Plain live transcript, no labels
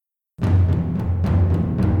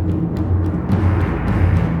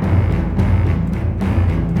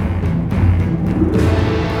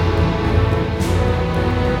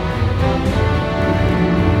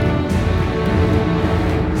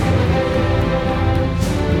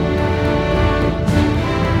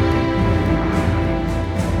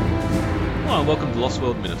Lost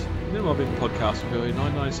World Minute, a Minute Mobbing podcast with early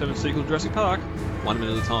 1997 sequel Jurassic Park, 1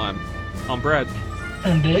 minute at a time. I'm Brad.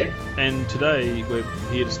 And Dave. And today we're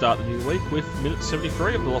here to start the new week with minute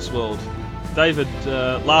 73 of The Lost World. David,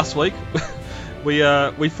 last week we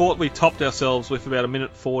thought we topped ourselves with about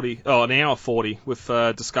an hour 40 with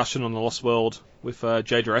discussion on The Lost World with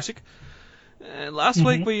Jay Jurassic. And last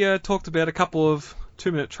week we talked about a couple of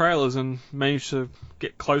 2-minute trailers and managed to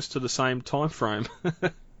get close to the same time frame.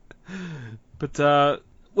 But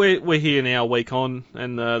we're here now, a week on,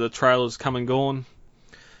 and the trailer's come and gone.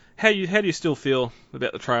 How do you still feel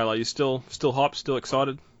about the trailer? You still hyped, still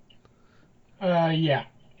excited? Yeah,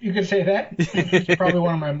 you could say that. It's probably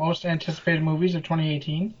one of my most anticipated movies of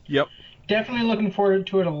 2018. Yep. Definitely looking forward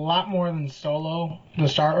to it a lot more than Solo, the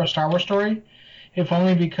Star Wars story. If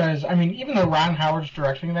only because, I mean, even though Ron Howard's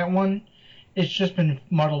directing that one, it's just been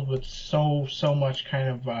muddled with so much kind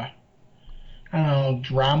of, I don't know,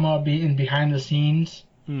 drama being behind the scenes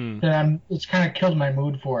that it's kind of killed my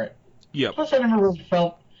mood for it. Yep. Plus,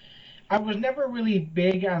 I was never really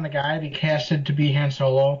big on the guy they casted to be Han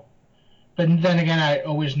Solo. But then again, I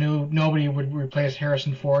always knew nobody would replace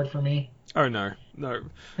Harrison Ford for me. Oh, no.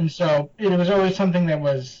 And so it was always something that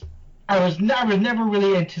I was never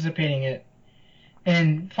really anticipating it.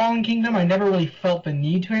 And Fallen Kingdom, I never really felt the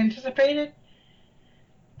need to anticipate it.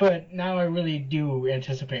 But now I really do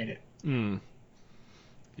anticipate it.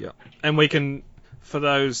 Yeah. And we can, for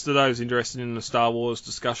those interested in the Star Wars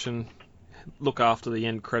discussion, look after the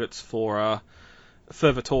end credits for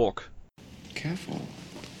further talk. Careful.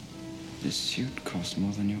 This suit costs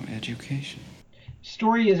more than your education.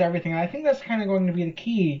 Story is everything. And I think that's kind of going to be the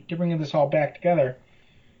key to bringing this all back together.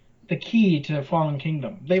 The key to Fallen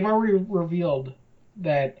Kingdom. They've already revealed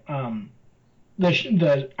that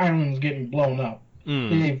the island's getting blown up.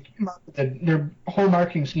 Their whole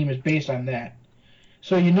marketing scheme is based on that.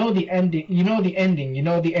 So you know the ending, you know the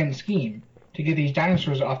end scheme to get these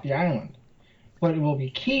dinosaurs off the island. What will be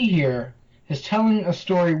key here is telling a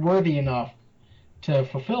story worthy enough to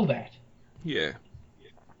fulfill that. Yeah.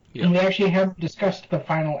 And we actually haven't discussed the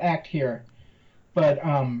final act here. But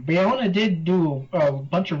Bayona did do a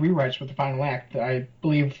bunch of rewrites with the final act. I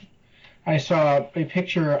believe I saw a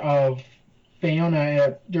picture of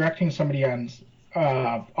Bayona directing somebody on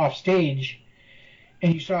off stage,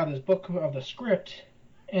 and you saw this book of the script,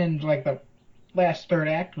 and like the last third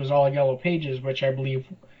act was all yellow pages, which I believe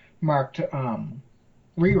marked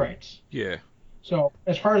rewrites. Yeah. So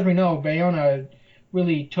as far as we know, Bayona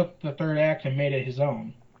really took the third act and made it his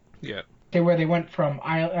own. Yeah. Where they went from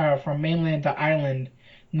mainland to island,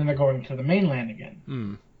 and then they're going to the mainland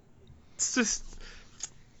again. It's just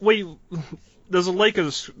there's a leak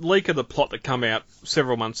of the plot that came out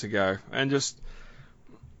several months ago, and just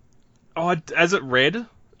as it read,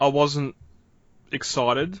 I wasn't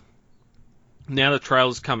excited. Now the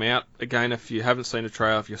trailer's come out again. If you haven't seen the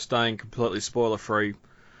trailer, if you're staying completely spoiler free,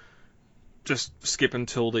 just skip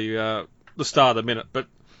until the start of the minute. But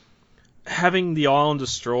having the island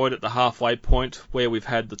destroyed at the halfway point, where we've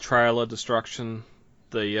had the trailer destruction,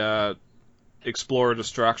 the explorer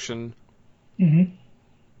destruction.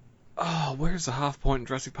 Oh, where's the half point in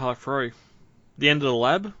Jurassic Park 3? The end of the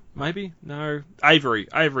lab? Maybe? No. Avery,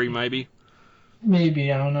 maybe.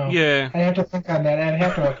 Maybe, I don't know. Yeah. I have to think on that. I'd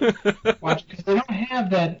have to watch, because they don't have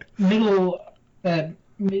that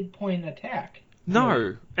midpoint attack.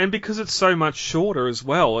 No, and because it's so much shorter as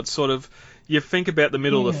well, it's sort of, you think about the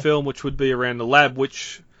middle of the film, which would be around the lab,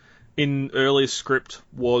 which in earlier script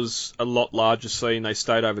was a lot larger scene. They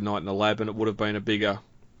stayed overnight in the lab, and it would have been a bigger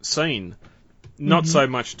scene. Not so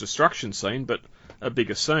much destruction scene, but a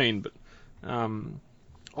bigger scene. But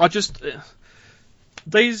I just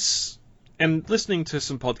these, and listening to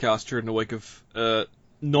some podcasts during the week of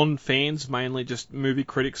non-fans, mainly just movie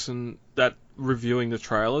critics and that reviewing the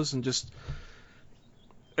trailers, and just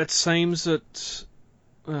it seems that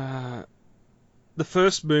the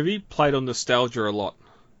first movie played on nostalgia a lot,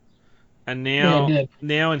 and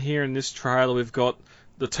now and here in this trailer we've got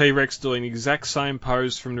the T-Rex doing the exact same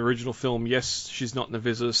pose from the original film. Yes, she's not in the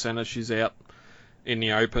visitor center, she's out in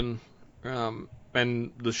the open,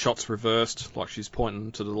 and the shot's reversed, like she's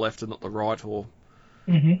pointing to the left and not the right, or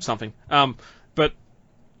something. But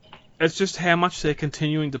it's just how much they're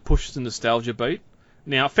continuing to push the nostalgia beat.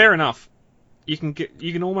 Now, fair enough, you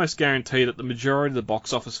can almost guarantee that the majority of the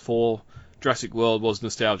box office for Jurassic World was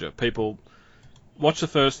nostalgia. People watched the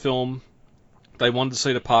first film, they wanted to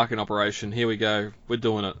see the parking operation. Here we go, we're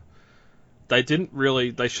doing it.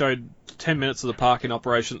 They showed 10 minutes of the parking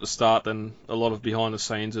operation at the start, then a lot of behind the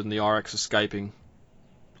scenes and the IREX escaping.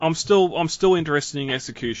 I'm still interested in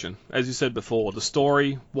execution. As you said before, the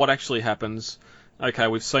story, what actually happens, okay,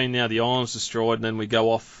 we've seen now the island's destroyed, and then we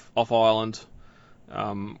go off island.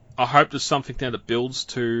 I hope there's something now that builds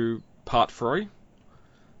to part 3.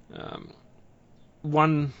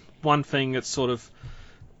 One thing that's sort of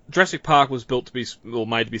Jurassic Park was built to be, or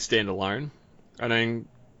made to be standalone, and then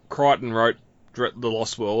Crichton wrote The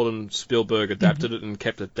Lost World, and Spielberg adapted it and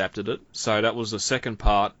adapted it. So that was the second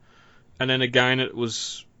part, and then again it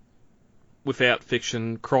was without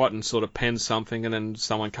fiction. Crichton sort of penned something, and then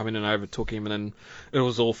someone came in and overtook him, and then it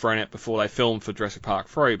was all thrown out before they filmed for Jurassic Park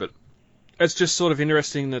 3. But it's just sort of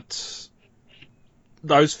interesting that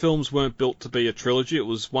those films weren't built to be a trilogy. It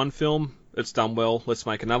was one film, it's done well, let's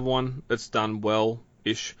make another one, it's done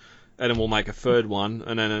well-ish, and then we'll make a third one,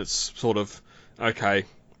 and then it's sort of, okay,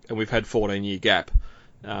 and we've had 14-year gap.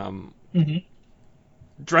 Colin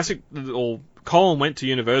went to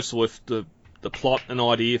Universal with the plot and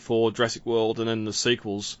idea for Jurassic World and then the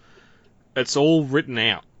sequels. It's all written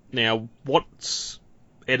out. Now, what's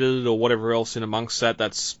edited or whatever else in amongst that,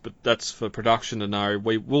 that's for production to know.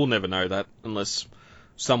 We'll never know that unless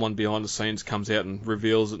someone behind the scenes comes out and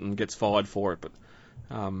reveals it and gets fired for it. But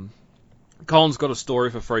Colin's got a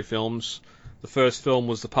story for 3 films. The first film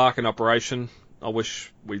was the park in operation. I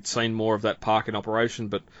wish we'd seen more of that park in operation,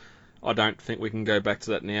 but I don't think we can go back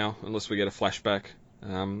to that now unless we get a flashback.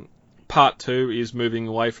 Part 2 is moving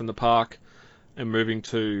away from the park and moving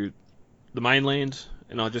to the mainland,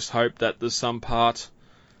 and I just hope that there's some part.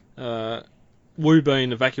 Wu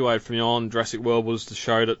being evacuated from the island, Jurassic World was to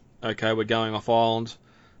show that, okay, we're going off island.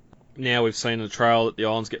 Now we've seen the trail that the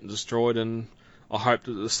island's getting destroyed, and I hope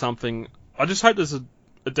that there's something. I just hope there's a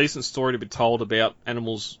decent story to be told about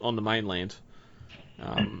animals on the mainland.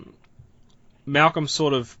 Malcolm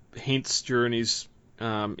sort of hints during his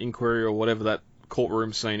inquiry or whatever that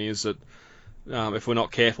courtroom scene is that if we're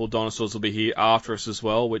not careful, dinosaurs will be here after us as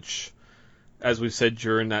well, which, as we said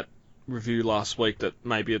during that review last week, that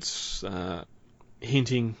maybe it's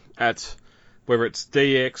hinting at whether it's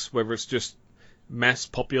DX, whether it's just mass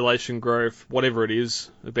population growth, whatever it is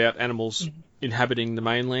about animals inhabiting the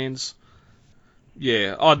mainlands.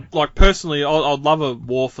 Yeah, I'd love a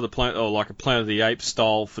War for the Planet, or like a Planet of the Apes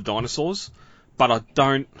style for dinosaurs, but I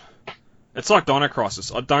don't. It's like Dino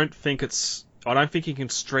Crisis. I don't think you can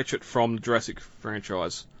stretch it from the Jurassic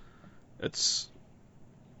franchise. It's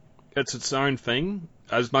its own thing.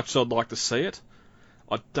 As much as I'd like to see it,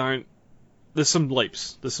 I don't. There's some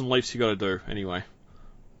leaps. You got to do anyway.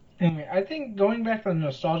 Anyway, I think going back to the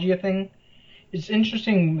nostalgia thing, it's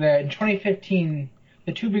interesting that in 2015,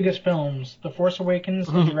 the 2 biggest films, The Force Awakens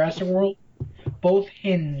and Jurassic World, both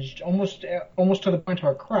hinged almost to the point of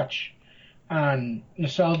a crutch on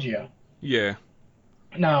nostalgia. Yeah.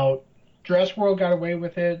 Now, Jurassic World got away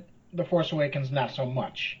with it. The Force Awakens not so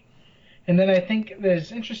much. And then I think that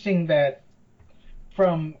it's interesting that,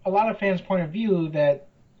 from a lot of fans' point of view, that,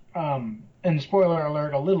 and spoiler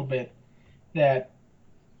alert a little bit, that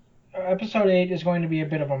Episode 8 is going to be a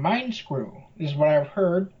bit of a mind screw, is what I've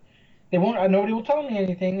heard. Nobody will tell me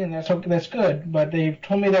anything, and that's good, but they've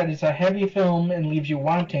told me that it's a heavy film and leaves you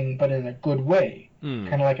wanting, but in a good way.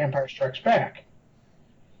 Kind of like Empire Strikes Back.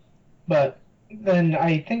 But then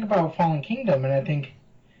I think about Fallen Kingdom, and I think,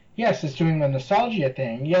 yes, it's doing the nostalgia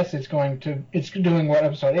thing. Yes, it's doing what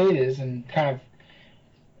Episode 8 is, and kind of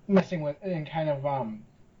messing with, and kind of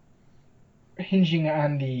hinging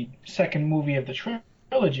on the second movie of the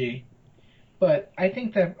trilogy. But I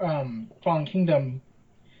think that Fallen Kingdom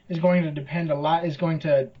is going to depend a lot, is going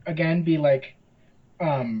to, again, be like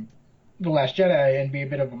The Last Jedi and be a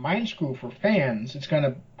bit of a mind screw for fans. It's going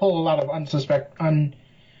to pull a lot of unsuspected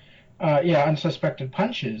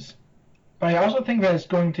punches. But I also think that it's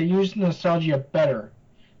going to use nostalgia better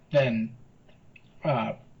than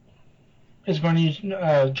it's going to use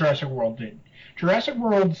Jurassic World did. Jurassic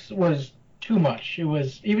World was too much. It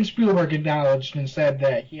was, even Spielberg acknowledged and said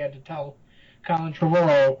that he had to tell Colin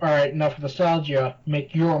Trevorrow, all right, enough of nostalgia,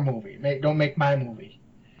 make your movie. Don't make my movie.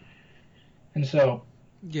 And so,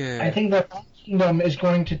 yeah, I think that Kingdom is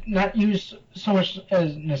going to not use so much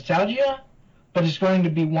as nostalgia, but it's going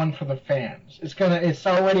to be one for the fans. It's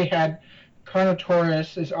already had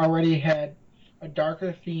Carnotaurus, it's already had a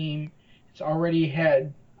darker theme, it's already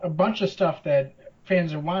had a bunch of stuff that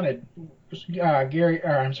fans have wanted.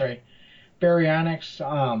 Baryonyx,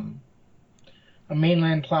 a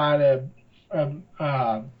mainland plot,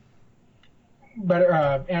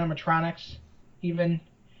 better animatronics, even,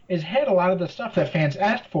 has had a lot of the stuff that fans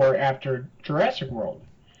asked for after Jurassic World.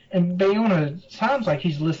 And Bayona sounds like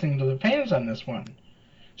he's listening to the fans on this one.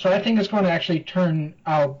 So I think it's going to actually turn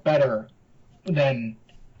out better than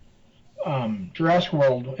Jurassic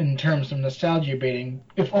World in terms of nostalgia baiting,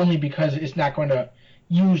 if only because it's not going to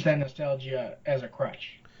use that nostalgia as a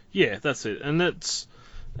crutch. Yeah, that's it. And that's...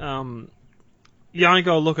 you only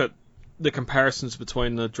got to look at the comparisons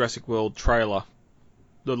between the Jurassic World trailer,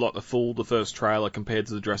 the first trailer, compared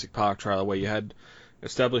to the Jurassic Park trailer, where you had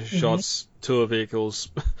established shots, tour vehicles,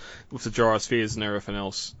 with the gyrospheres and everything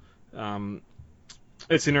else.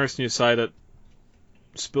 It's interesting you say that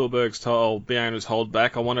Spielberg's told the owners hold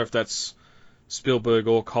back. I wonder if that's Spielberg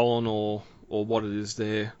or Colin or what it is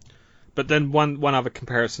there. But then one other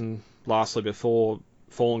comparison, lastly, before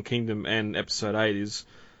Fallen Kingdom and Episode 8 is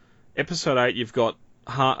Episode 8. You've got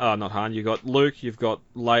not Han. You've got Luke. You've got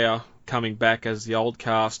Leia coming back as the old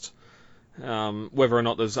cast. Whether or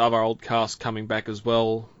not there's other old cast coming back as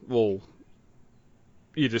well,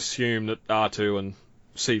 you'd assume that R2 and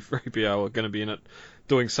C-3PO are going to be in it,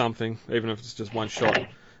 doing something, even if it's just one shot.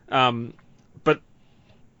 But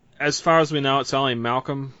as far as we know, it's only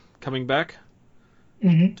Malcolm coming back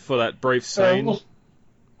for that brief scene.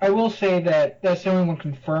 I will say that that's the only one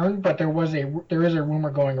confirmed, but there is a rumor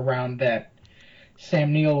going around that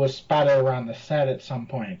Sam Neill was spotted around the set at some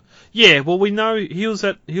point. Yeah, well, we know he was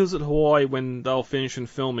at Hawaii when they were finishing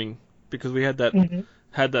filming, because we had that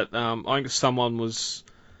I think someone was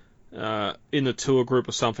in the tour group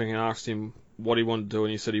or something and asked him what he wanted to do,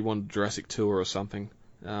 and he said he wanted Jurassic Tour or something.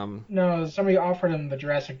 No, somebody offered him the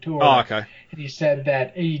Jurassic Tour. Oh, okay. And he said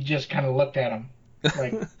that he just kind of looked at him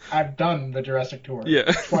like, I've done the Jurassic Tour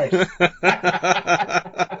twice.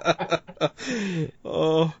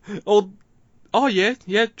 Oh yeah,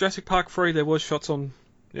 Jurassic Park 3, there was shots on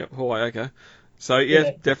Hawaii, okay. So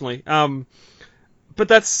yeah, definitely. But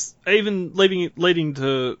that's even leading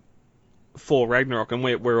to Thor Ragnarok, and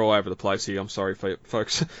we're all over the place here, I'm sorry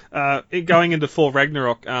folks. Going into Thor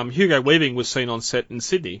Ragnarok, Hugo Weaving was seen on set in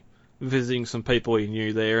Sydney, visiting some people he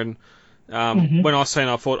knew there, and when I seen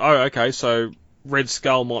it, I thought, oh okay, so Red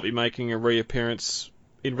Skull might be making a reappearance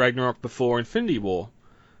in Ragnarok before Infinity War.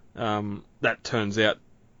 That turns out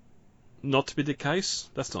not to be the case.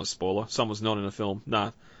 That's not a spoiler. Someone's not in a film.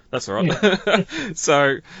 Nah, that's alright. Yeah.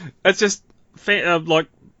 So, it's just, like,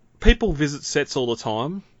 people visit sets all the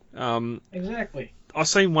time. Exactly. I've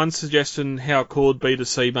seen one suggestion how it could be to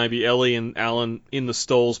see maybe Ellie and Alan in the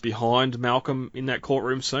stalls behind Malcolm in that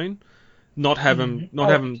courtroom scene. Not have him...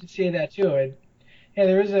 I see that too. Yeah,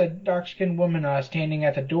 there is a dark-skinned woman standing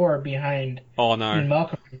at the door behind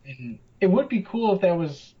Malcolm. And it would be cool if that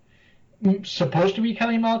was supposed to be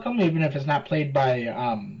Kelly Malcolm, even if it's not played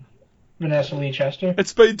by Vanessa Lee Chester.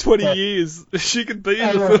 It's been 20 years. She could be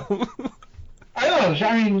in the film. I know.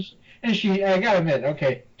 I mean, and I gotta admit,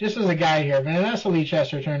 okay, just as a guy here, Vanessa Lee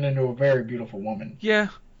Chester turned into a very beautiful woman. Yeah,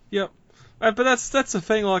 yep. But that's the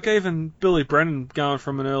thing. Like, even Billy Brennan going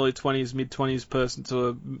from an early 20s, mid 20s person to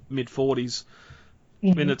a mid 40s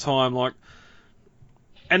in a time, like,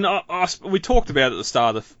 and we talked about it at the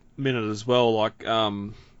start of the minute as well, like,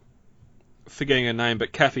 forgetting her name,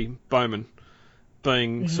 but Kathy Bowman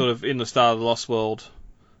being sort of in the start of the Lost World,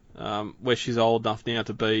 where she's old enough now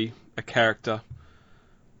to be a character,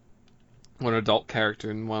 or an adult character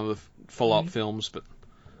in one of the follow-up films. But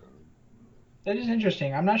that is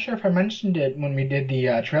interesting. I'm not sure if I mentioned it when we did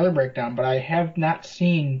the trailer breakdown, but I have not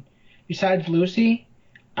seen, besides Lucy,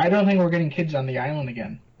 I don't think we're getting kids on the island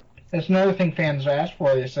again. That's another thing fans asked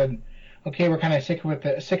for. They said, okay, we're kind of sick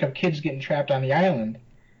of kids getting trapped on the island.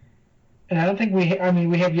 And I don't think we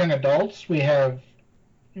have young adults. We have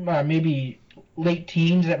maybe late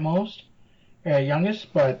teens at most,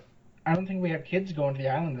 youngest, but I don't think we have kids going to the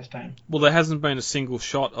island this time. Well, there hasn't been a single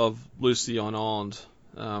shot of Lucy on island.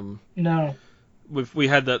 No. We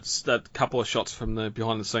had that couple of shots from the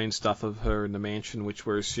behind the scenes stuff of her in the mansion, which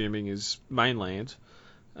we're assuming is mainland.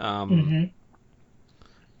 But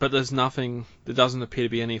there's nothing. There doesn't appear to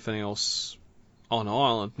be anything else on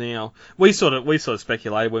island now. We sort of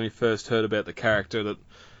speculated when we first heard about the character that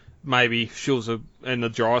maybe she was and the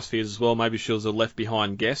gyrospheres as well. Maybe she was a left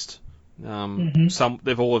behind guest.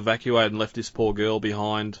 They've all evacuated and left this poor girl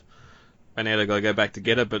behind, and now they've got to go back to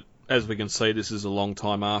get her. But as we can see, this is a long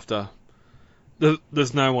time after.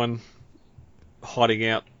 There's no one hiding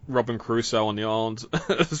out Robin Crusoe on the island,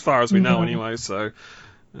 as far as we know anyway. So,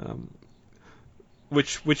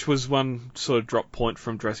 which was one sort of drop point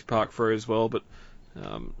from Jurassic Park 3 as well. But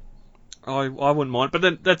I wouldn't mind. But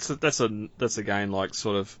then that's again like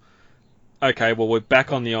sort of, okay, well, we're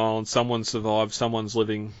back on the island. Someone survived. Someone's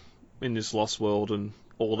living in this lost world and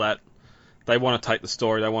all that. They want to take the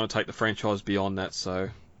story. They want to take the franchise beyond that. So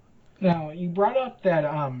now you brought up that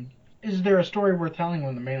is there a story worth telling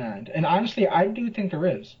on the mainland? And honestly, I do think there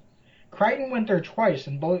is. Crichton went there twice.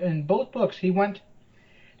 In both books, he went,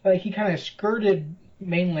 he kind of skirted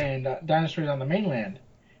mainland, dinosaurs on the mainland.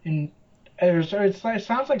 And It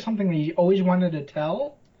sounds like something that he always wanted to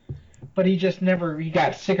tell, but he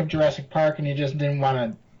got sick of Jurassic Park and he just didn't want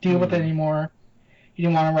to deal with it anymore. He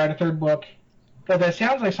didn't want to write a third book. But that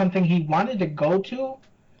sounds like something he wanted to go to,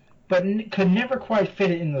 but could never quite fit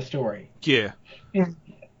it in the story. Yeah.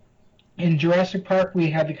 In Jurassic Park, we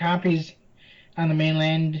had the compies on the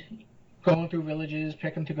mainland going through villages,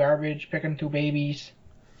 picking through garbage, picking through babies.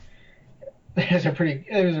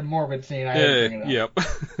 It was a morbid scene. I had to bring it up.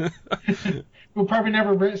 Yep. We'll probably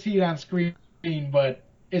never see it on screen, but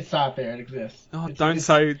it's out there. It exists. Oh, don't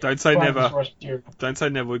say never. Don't say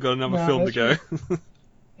never. We've got another film to go.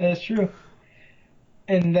 That's true.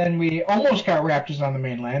 And then we almost got raptors on the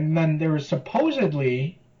mainland. And then there was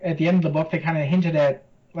supposedly, at the end of the book, they kind of hinted at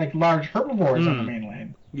like large herbivores on the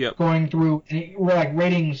mainland. Yep. Going through, like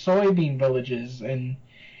raiding soybean villages and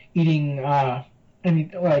eating,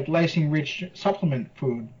 lysine rich supplement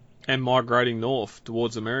food. And migrating north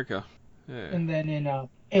towards America. Yeah. And then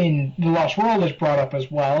in The Lost World is brought up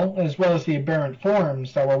as well as the aberrant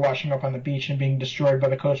forms that were washing up on the beach and being destroyed by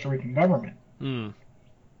the Costa Rican government.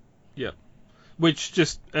 Yep. Which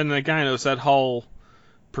and again, it was that whole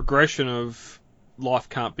progression of life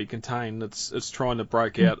can't be contained. It's trying to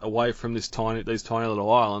break out away from these tiny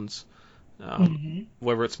little islands.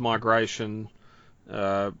 Whether it's migration,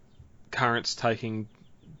 currents taking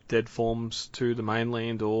dead forms to the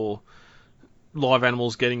mainland, or live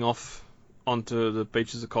animals getting off onto the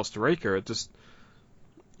beaches of Costa Rica.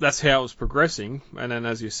 That's how it was progressing. And then,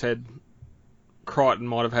 as you said, Crichton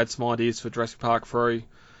might have had some ideas for Jurassic Park 3.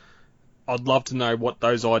 I'd love to know what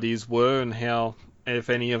those ideas were and how, if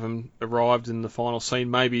any of them arrived in the final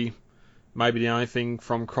scene. Maybe the only thing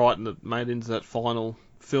from Crichton that made it into that final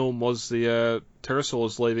film was the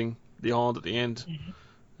pterosaurs leaving the island at the end.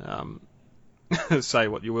 Say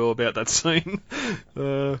what you will about that scene.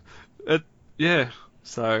 So there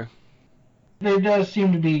does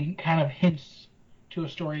seem to be kind of hints to a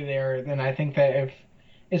story there. Then I think that if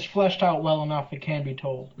it's fleshed out well enough, it can be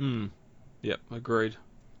told. Yep, agreed.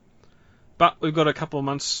 But we've got a couple of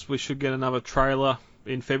months. We should get another trailer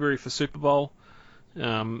in February for Super Bowl.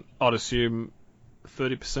 I'd assume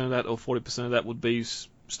 30% of that or 40% of that would be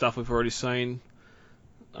stuff we've already seen.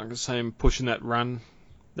 I can see him pushing that run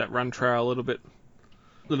trail a little bit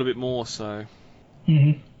more. So.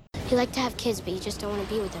 You like to have kids, but you just don't want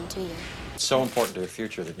to be with them, do you? It's so important to your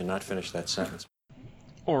future that you not finish that sentence.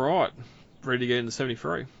 All right, ready to get into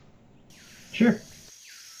 73. Sure.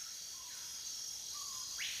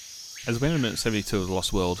 As we entered minute 72 of The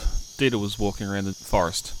Lost World, Data was walking around the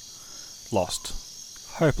forest, lost,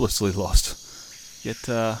 hopelessly lost, yet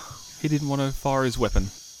he didn't want to fire his weapon.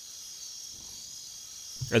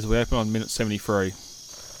 As we open on minute 73,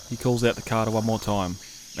 he calls out to Carter one more time,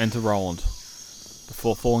 and to Roland,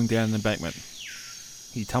 before falling down an embankment.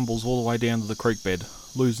 He tumbles all the way down to the creek bed,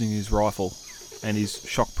 losing his rifle and his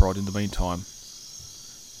shock prod in the meantime,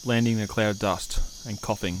 landing in a cloud of dust and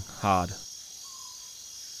coughing hard.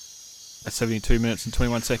 At 72 minutes and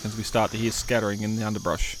 21 seconds, we start to hear scattering in the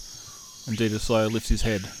underbrush, and Dieter slowly lifts his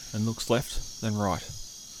head and looks left, then right.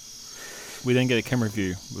 We then get a camera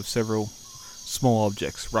view with several small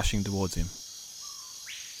objects rushing towards him.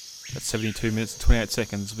 At 72 minutes and 28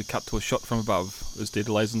 seconds, we cut to a shot from above as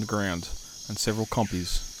Dieter lays on the ground, and several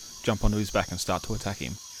compies jump onto his back and start to attack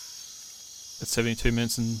him. At 72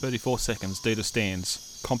 minutes and 34 seconds, Dieter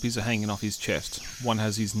stands. Compies are hanging off his chest. One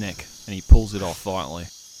has his neck, and he pulls it off violently.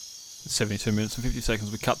 At 72 minutes and 50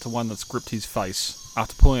 seconds, we cut to one that's gripped his face.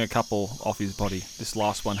 After pulling a couple off his body, this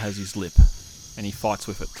last one has his lip, and he fights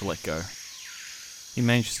with it to let go. He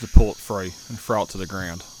manages to pull it free and throw it to the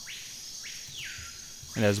ground.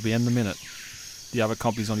 And as we end the minute, the other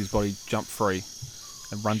compies on his body jump free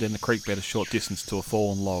and run down the creek bed a short distance to a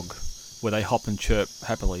fallen log, where they hop and chirp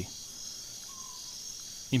happily,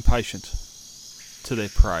 impatient to their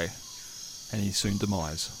prey and his soon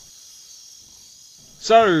demise.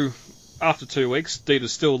 So, after 2 weeks,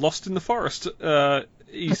 Dieter's still lost in the forest.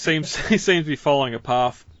 He seems to be following a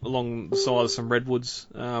path along the side of some redwoods,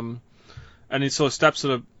 and he sort of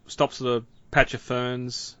stops at a patch of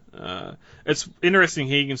ferns. It's interesting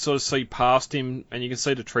here, you can sort of see past him, and you can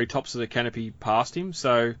see the treetops of the canopy past him,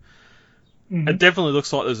 so it definitely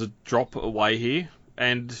looks like there's a drop away here,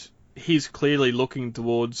 and he's clearly looking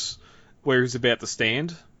towards where he's about to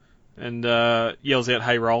stand, and yells out,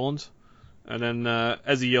 "Hey, Roland." And then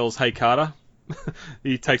as he yells, "Hey, Carter,"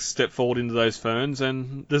 he takes a step forward into those ferns,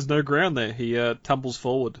 and there's no ground there. He tumbles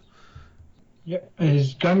forward. Yep,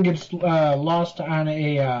 his gun gets lost on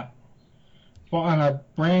a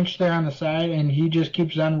branch there on the side, and he just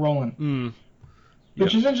keeps on rolling.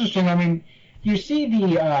 Which is interesting. I mean, you see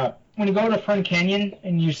the when you go to Fern Canyon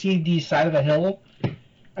and you see the side of the hill,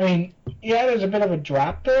 I mean, yeah, there's a bit of a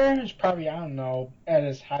drop there. It's probably, I don't know, at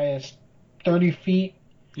as high as 30 feet.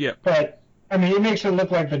 Yep. But, I mean, it makes it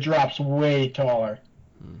look like the drop's way taller.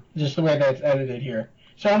 Just the way that's edited here.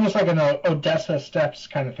 So almost like an Odessa steps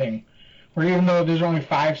kind of thing, where even though there's only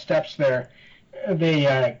 5 steps there, they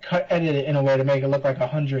edit it in a way to make it look like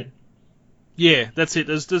 100. Yeah, that's it.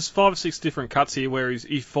 There's 5 or 6 different cuts here where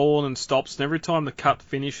he's fallen and stops, and every time the cut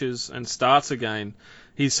finishes and starts again,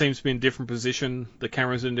 he seems to be in a different position. The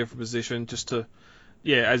camera's in a different position, just to,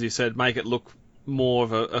 yeah, as you said, make it look more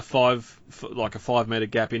of a 5 meter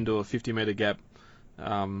gap into a 50 meter gap.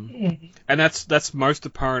 And that's most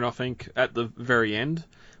apparent, I think, at the very end,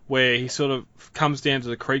 where he sort of comes down to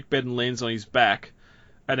the creek bed and lands on his back,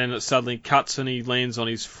 and then it suddenly cuts and he lands on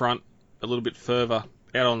his front a little bit further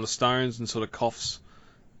out on the stones and sort of coughs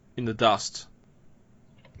in the dust.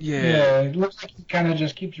 Yeah, it looks like he kind of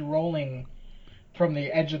just keeps rolling from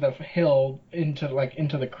the edge of the hill into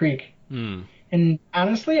the creek. And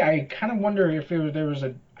honestly, I kind of wonder if there was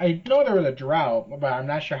a... I know there was a drought, but I'm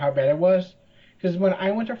not sure how bad it was. Because when I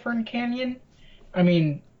went to Fern Canyon, I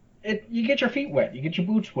mean, you get your feet wet, you get your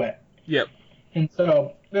boots wet. Yep. And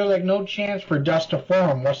so there's like no chance for dust to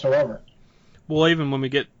form whatsoever. Well, even when we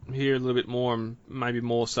get here a little bit more, and maybe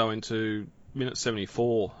more so into minute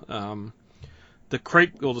 74, the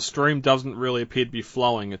creek or the stream doesn't really appear to be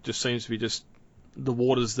flowing. It just seems to be just the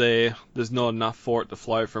water's there. There's not enough for it to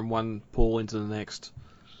flow from one pool into the next.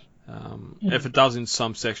 If it does in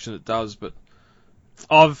some section, it does, but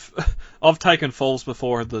I've taken falls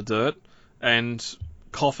before in the dirt, and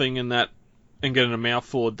coughing and getting a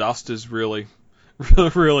mouthful of dust is really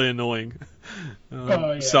annoying.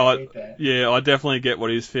 I hate that. I definitely get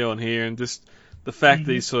what he's feeling here, and just the fact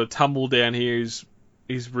that he's sort of tumbled down here,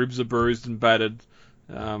 his ribs are bruised and battered.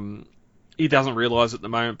 He doesn't realise at the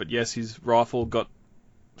moment, but yes, his rifle got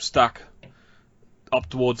stuck up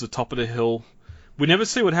towards the top of the hill. We never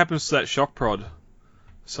see what happens to that shock prod,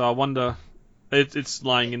 so I wonder. It's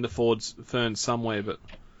laying in the fern somewhere, but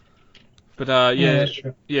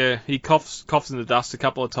he coughs in the dust a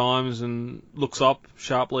couple of times and looks up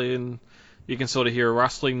sharply, and you can sort of hear a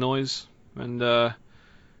rustling noise, and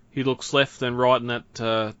he looks left and right, and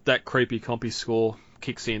that creepy compy score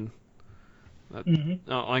kicks in. I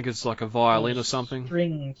think it's like a violin or something.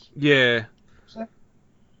 Strings. Yeah.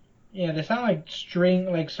 Yeah, they sound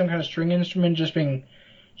like some kind of string instrument just being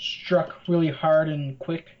struck really hard and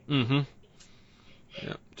quick. Mm-hmm.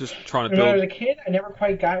 Yeah, just trying to build. When I was a kid, I never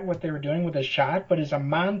quite got what they were doing with the shot, but it's a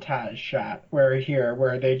montage shot where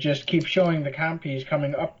they just keep showing the compies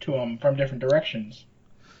coming up to them from different directions.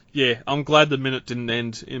 Yeah, I'm glad the minute didn't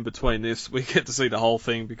end in between this. We get to see the whole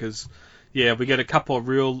thing because, yeah, we get a couple of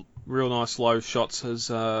real nice low shots as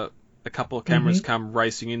a couple of cameras come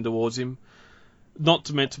racing in towards him. Not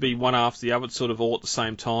meant to be one after the other, sort of all at the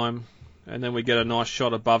same time. And then we get a nice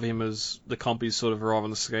shot above him as the compies sort of arrive on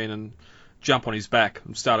the scene and jump on his back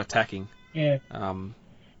and start attacking. Yeah.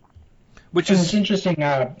 It's interesting.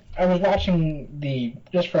 I was watching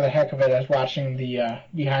just for the heck of it, I was watching the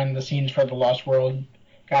behind the scenes for The Lost World.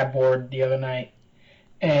 Got bored the other night,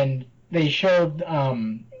 and they showed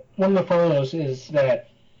one of the photos is that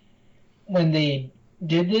when they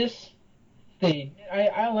did this,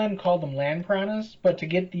 ILM called them land piranhas, but to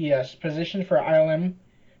get the positions for ILM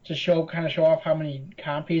to show off how many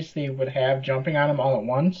compies they would have jumping on them all at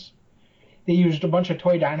once, they used a bunch of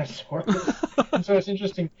toy dinosaurs. And so it's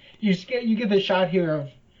interesting. You get the shot here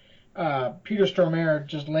of Peter Stormare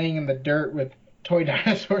just laying in the dirt with toy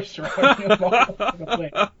dinosaurs surrounding him all over the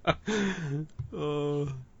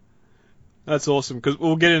place. That's awesome, because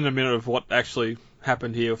we'll get in a minute of what actually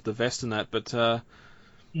happened here with the vest and that, but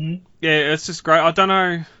yeah, it's just great. I don't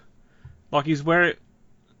know, like he's wearing...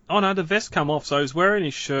 Oh no, the vest come off, so he's wearing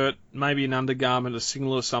his shirt, maybe an undergarment, a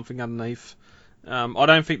singlet or something underneath. I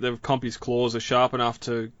don't think the compy's claws are sharp enough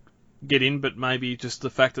to get in, but maybe just the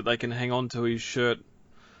fact that they can hang on to his shirt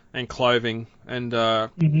and clothing and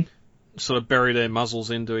sort of bury their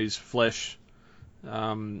muzzles into his flesh.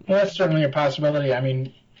 Well, that's certainly a possibility. I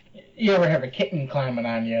mean, you ever have a kitten climbing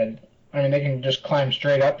on you? I mean, they can just climb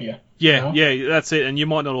straight up you. Yeah, you know? Yeah, that's it. And you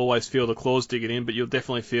might not always feel the claws digging in, but you'll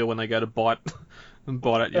definitely feel when they go to bite and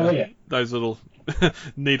bite at you. Oh, yeah. Those little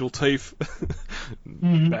needle teeth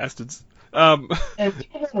bastards. And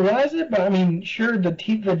people don't realize it, but I mean, sure, the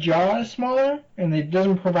jaw is smaller, and it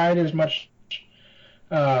doesn't provide as much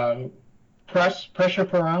pressure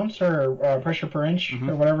per ounce or pressure per inch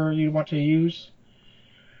or whatever you want to use.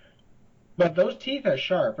 But those teeth are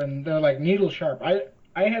sharp, and they're like needle sharp. I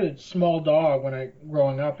had a small dog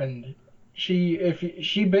growing up, and if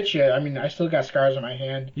she bit you, I mean, I still got scars on my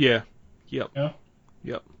hand. Yeah. Yep. You know?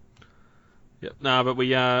 Yep. Yep. No, but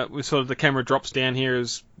we sort of, the camera drops down here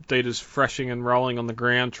as Dieter's thrashing and rolling on the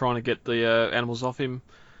ground trying to get the animals off him.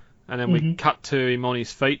 And then we cut to him on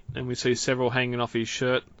his feet, and we see several hanging off his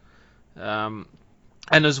shirt. And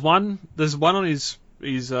there's one on his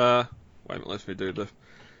wait a minute, let me do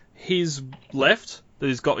his left that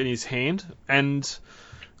he's got in his hand, and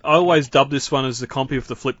I always dub this one as the compy of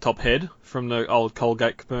the flip top head from the old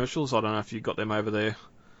Colgate commercials. I don't know if you got them over there.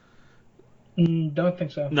 Don't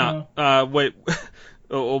think so. No.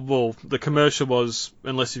 Well, the commercial was,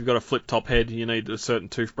 unless you've got a flip top head, you need a certain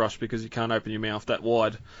toothbrush because you can't open your mouth that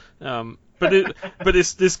wide. But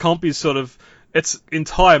this comp is sort of, its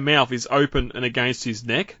entire mouth is open and against his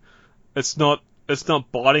neck. It's not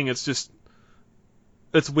biting. It's just,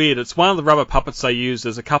 it's weird. It's one of the rubber puppets they use.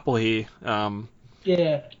 There's a couple here.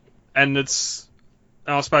 Yeah. And it's,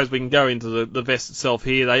 I suppose we can go into the vest itself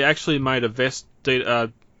here. They actually made a vest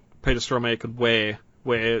Peter Stormare could wear,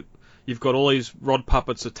 where you've got all these rod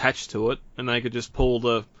puppets attached to it, and they could just pull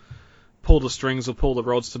the strings or pull the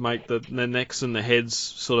rods to make the necks and the heads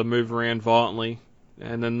sort of move around violently,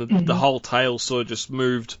 and then the whole tail sort of just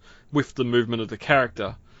moved with the movement of the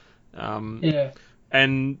character. Yeah.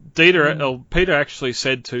 And Peter actually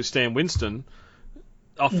said to Stan Winston,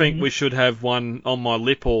 I think we should have one on my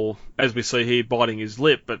lip, or as we see here, biting his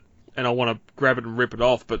lip, and I want to grab it and rip it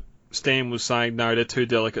off, but Stan was saying, no, they're too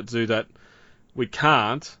delicate to do that. We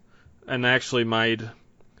can't. And they actually made, I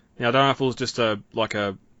don't know if it was just a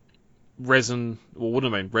resin, well, it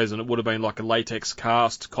wouldn't have been resin, it would have been like a latex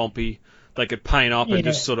cast compy they could paint up and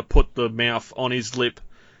just sort of put the mouth on his lip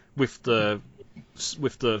with the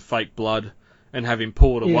fake blood and have him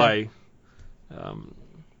pull it away. I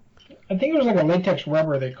think it was like a latex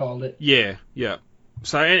rubber, they called it. Yeah.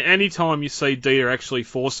 So anytime you see Dieter actually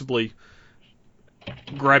forcibly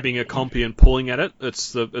grabbing a compy and pulling at it,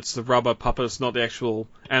 it's the rubber puppet. It's not the actual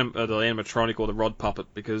the animatronic or the rod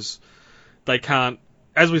puppet, because they can't.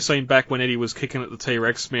 As we've seen back when Eddie was kicking at the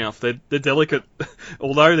T-Rex mouth, they're delicate.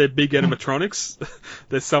 Although they're big animatronics,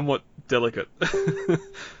 they're somewhat delicate.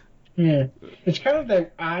 Yeah, it's kind of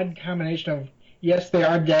the odd combination of, yes, they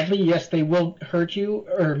are deadly, yes, they will hurt you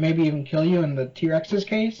or maybe even kill you in the T-Rex's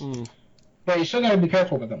case, but you still got to be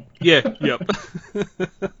careful with them. Yeah. Yep.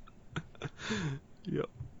 Yep.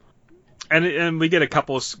 And we get a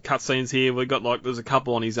couple of cutscenes here. We got there's a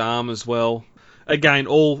couple on his arm as well. Again,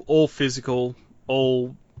 all physical,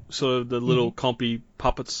 all sort of the little compy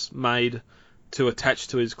puppets made to attach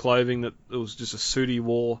to his clothing. That it was just a suit he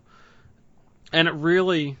wore. And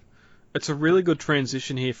it's a really good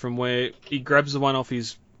transition here from where he grabs the one off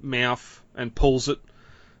his mouth and pulls it,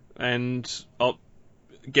 and I'm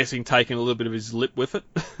guessing taking a little bit of his lip with it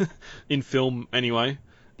in film anyway.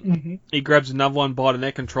 He grabs another one by the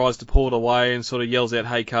neck and tries to pull it away and sort of yells out,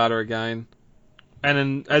 "Hey, Carter," again. And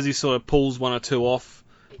then as he sort of pulls one or two off,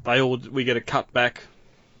 we get a cut back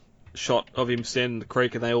shot of him standing in the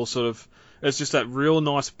creek, and they all sort of, it's just that real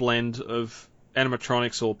nice blend of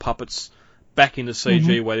animatronics or puppets back into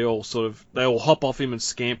CG where they all hop off him and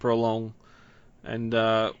scamper along. And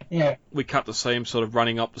we cut to see him sort of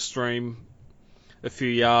running up the stream a few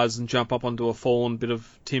yards and jump up onto a fallen bit of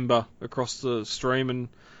timber across the stream, and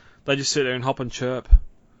they just sit there and hop and chirp.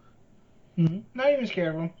 Not even scared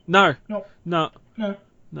of them. No.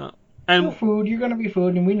 And you're food. You're going to be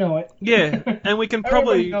food, and we know it. Yeah, and we can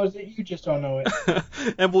probably... Everybody knows it, you just don't know it.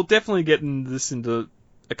 And we'll definitely get into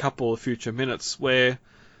a couple of future minutes where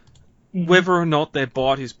whether or not their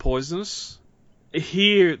bite is poisonous,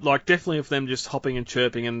 here, definitely of them just hopping and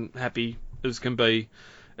chirping and happy as can be,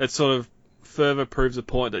 it sort of further proves the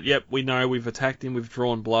point that, yep, we know we've attacked him, we've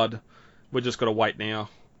drawn blood, we've just got to wait now.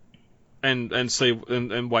 And see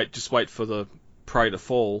and wait for the prey to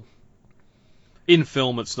fall. In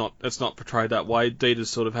film, it's not portrayed that way.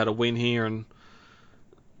 Dieter's sort of had a win here, and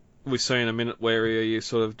we see in a minute where he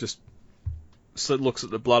sort of just looks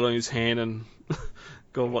at the blood on his hand and,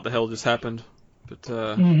 God, what the hell just happened? But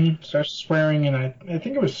starts swearing, and I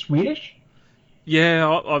think it was Swedish.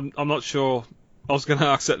 Yeah, I'm not sure. I was going to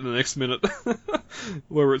ask that in the next minute,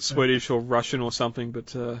 whether it's Swedish or Russian or something,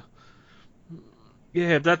 but.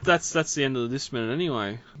 Yeah, that's the end of this minute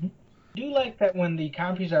anyway. I do like that when the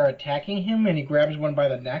compies are attacking him and he grabs one by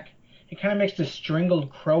the neck, it kind of makes this strangled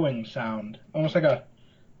crowing sound, almost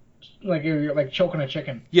like you're choking a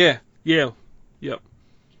chicken. Yeah, yep.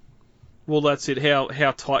 Well, that's it.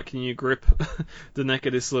 How tight can you grip the neck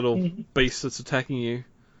of this little beast that's attacking you?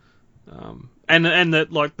 And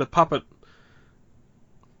that the puppet.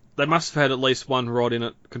 They must have had at least one rod in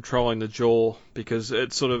it controlling the jaw, because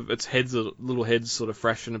its little head's sort of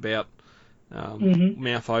thrashing about,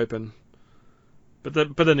 mouth open. But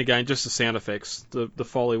then again, just the sound effects, the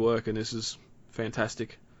Foley work in this is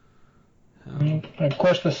fantastic. Of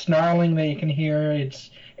course, the snarling that you can hear, it's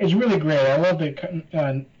really great. I love the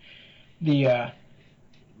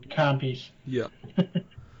compies. Yeah.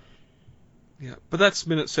 Yeah, but that's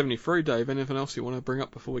minute 73, Dave. Anything else you want to bring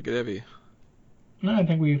up before we get out of here? No, I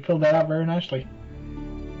think we filled that out very nicely.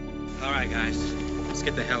 All right, guys, let's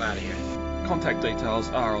get the hell out of here. Contact details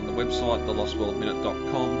are on the website,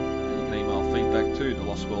 thelostworldminute.com. You can email feedback to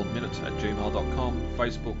thelostworldminute@gmail.com,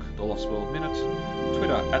 Facebook, The Lost World Minute,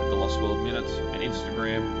 Twitter @thelostworldminute, and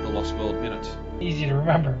Instagram, The Lost World Minute. Easy to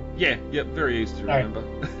remember. Yeah, very easy to remember.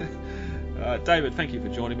 David, thank you for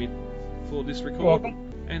joining me for this record. You're welcome.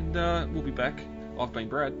 And we'll be back. I've been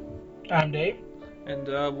Brad. I'm Dave. And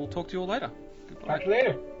we'll talk to you all later. Goodbye. Talk to you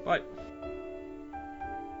later. Bye.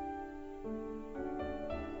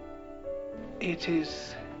 It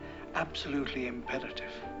is absolutely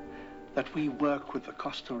imperative that we work with the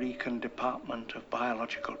Costa Rican Department of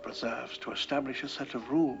Biological Preserves to establish a set of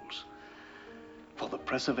rules for the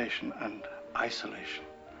preservation and isolation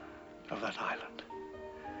of that island.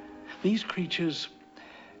 These creatures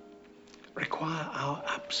require our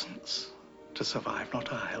absence to survive,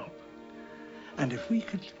 not our help. And if we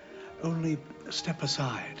could only step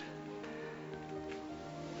aside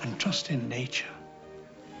and trust in nature,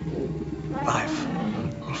 life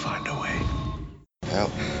will find a way. Well,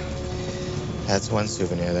 that's one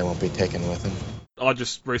souvenir that won't be taken with him. I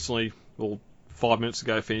just recently, 5 minutes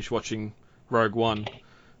ago, finished watching Rogue One,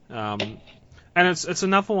 and it's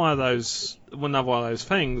another one of those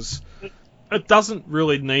things. It doesn't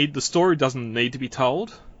really need, the story doesn't need to be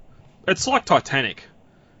told. It's like Titanic.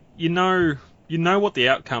 You know what the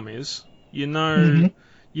outcome is. You know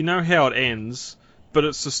how it ends. But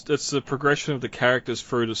it's the progression of the characters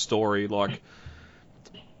through the story. Like,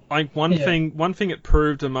 one thing it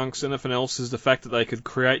proved amongst anything else is the fact that they could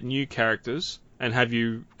create new characters and have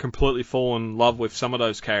you completely fall in love with some of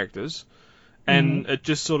those characters. And it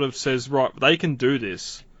just sort of says, right, they can do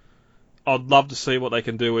this. I'd love to see what they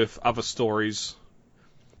can do with other stories.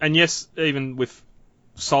 And yes, even with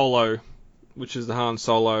Solo, which is the Han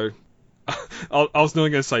Solo, I was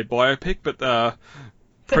nearly going to say biopic, but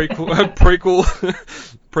prequel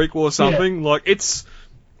or something. Yeah. Like, it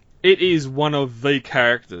is one of the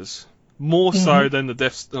characters, more so than the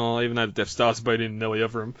Death Star, even though the Death Star's been in nearly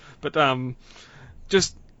every of them. But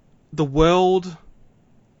just the world,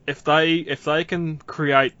 if they can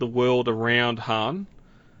create the world around Han,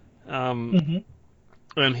 and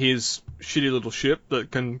his shitty little ship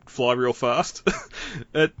that can fly real fast,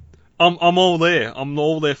 I'm all there. I'm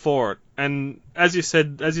all there for it. And as you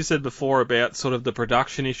said before about sort of the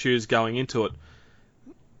production issues going into it,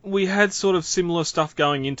 we had sort of similar stuff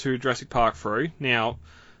going into Jurassic Park 3. Now,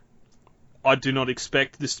 I do not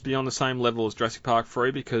expect this to be on the same level as Jurassic Park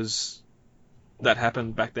 3 because that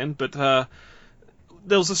happened back then. But there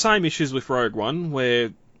was the same issues with Rogue One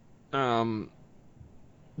where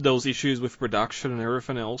there was issues with production and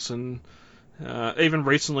everything else, and even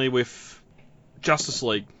recently with Justice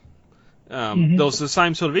League. There was the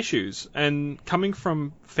same sort of issues, and coming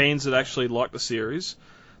from fans that actually like the series,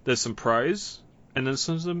 there's some praise and there's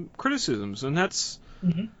some criticisms, and that's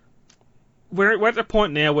we're at the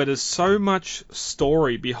point now where there's so much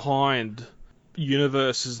story behind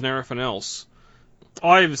universes and everything else.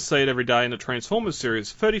 I even see it every day in the Transformers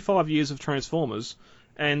series. 35 years of Transformers,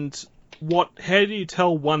 and how do you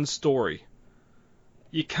tell one story?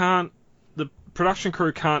 You can't. The production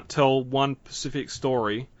crew can't tell one specific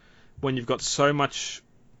story when you've got so much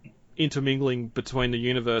intermingling between the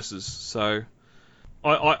universes. So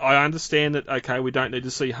I understand that, okay, we don't need to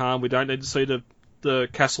see Han, we don't need to see the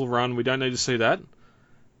Castle Run, we don't need to see that.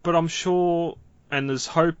 But I'm sure, and there's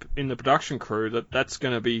hope in the production crew, that that's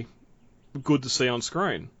going to be good to see on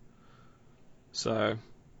screen. So,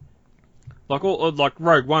 like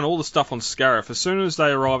Rogue One, all the stuff on Scarif, as soon as they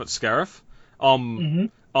arrive at Scarif, I'm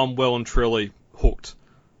well and truly hooked.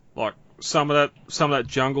 Like, some of that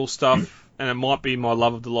jungle stuff, and it might be my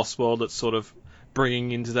love of the Lost World that's sort of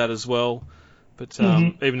bringing into that as well. But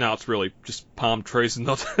even though it's really just palm trees and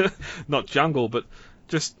not jungle, but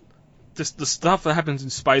just the stuff that happens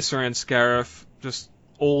in space around Scarif, just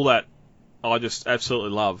all that I just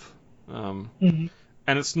absolutely love. And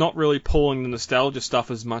it's not really pulling the nostalgia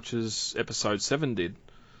stuff as much as Episode 7 did,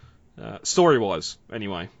 story-wise,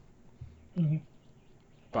 anyway.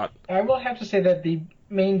 But I will have to say that the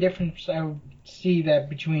main difference I would see that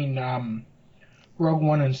between Rogue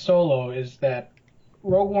One and Solo is that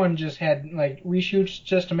Rogue One just had like reshoots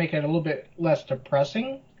just to make it a little bit less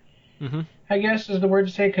depressing, I guess is the word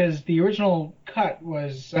to say, because the original cut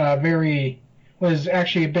was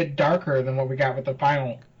actually a bit darker than what we got with the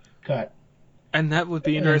final cut. And that would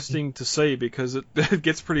be interesting to see, because it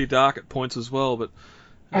gets pretty dark at points as well. But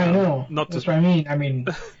I know. That's what I mean.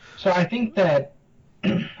 So I think that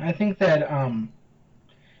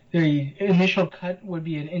the initial cut would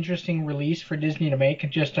be an interesting release for Disney to make,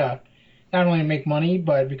 just to not only make money,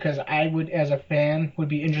 but because I would, as a fan, would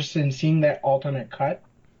be interested in seeing that alternate cut.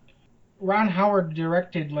 Ron Howard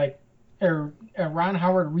redid like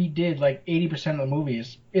 80% of the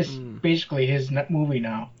movies. It's basically his movie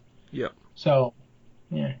now. Yep. So,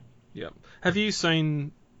 yeah. Yep. Have you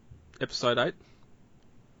seen episode 8?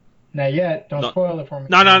 Not yet. Don't spoil it for me.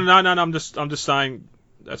 No. I'm just saying.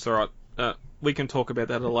 That's all right. We can talk about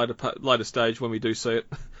that at a later stage when we do see it.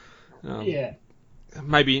 Yeah.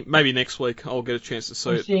 Maybe next week I'll get a chance to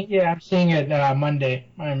see it. I'm seeing it Monday.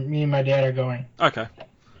 Me and my dad are going. Okay.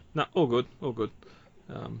 No, all good.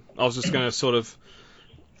 I was just going to sort of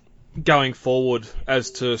going forward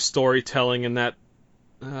as to storytelling and that,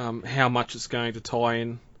 how much it's going to tie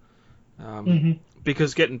in.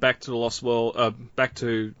 Because getting back to the Lost World, back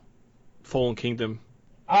to Fallen Kingdom.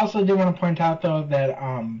 I also do want to point out though that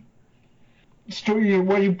story.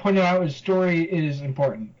 What you pointed out is story is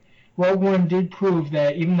important. Rogue One did prove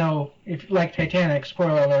that even though, if like Titanic,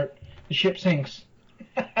 spoiler alert, the ship sinks.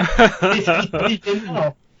 He didn't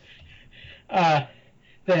know.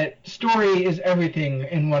 That story is everything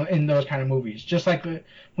in those kind of movies. Just like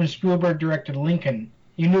when Spielberg directed Lincoln,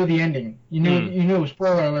 you knew the ending. You knew,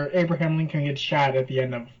 spoiler alert, Abraham Lincoln gets shot at the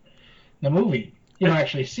end of the movie. You don't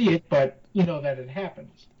actually see it, but you know that it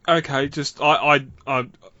happens. Okay, just I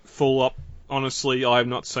full up. Honestly, I have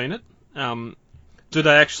not seen it. Do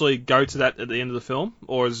they actually go to that at the end of the film,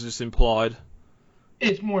 or is it just implied?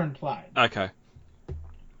 It's more implied. Okay.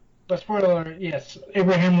 But spoiler alert, yes,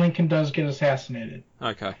 Abraham Lincoln does get assassinated.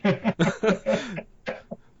 Okay.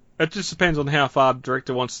 It just depends on how far the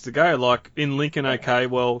director wants to go. Like, in Lincoln, okay,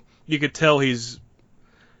 well, you could tell the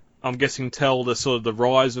sort of the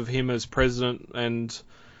rise of him as president and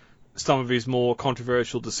some of his more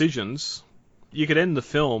controversial decisions. You could end the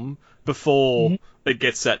film before it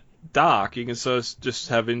gets that dark. You can sort of just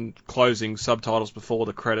have in closing subtitles before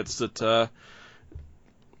the credits that,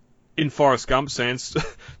 in Forrest Gump sense,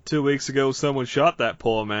 2 weeks ago someone shot that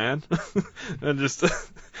poor man, and just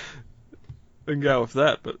and go with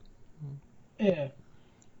that. But yeah,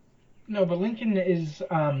 no, but Lincoln is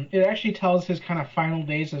it actually tells his kind of final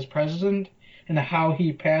days as president and how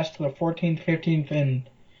he passed the 14th, 15th, and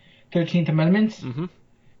 13th Amendments,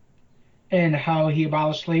 and how he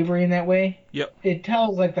abolished slavery in that way. Yep. It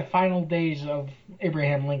tells like the final days of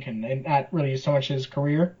Abraham Lincoln, and not really so much his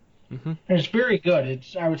career. And it's very good.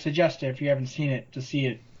 I would suggest it if you haven't seen it to see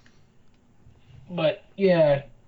it. But yeah,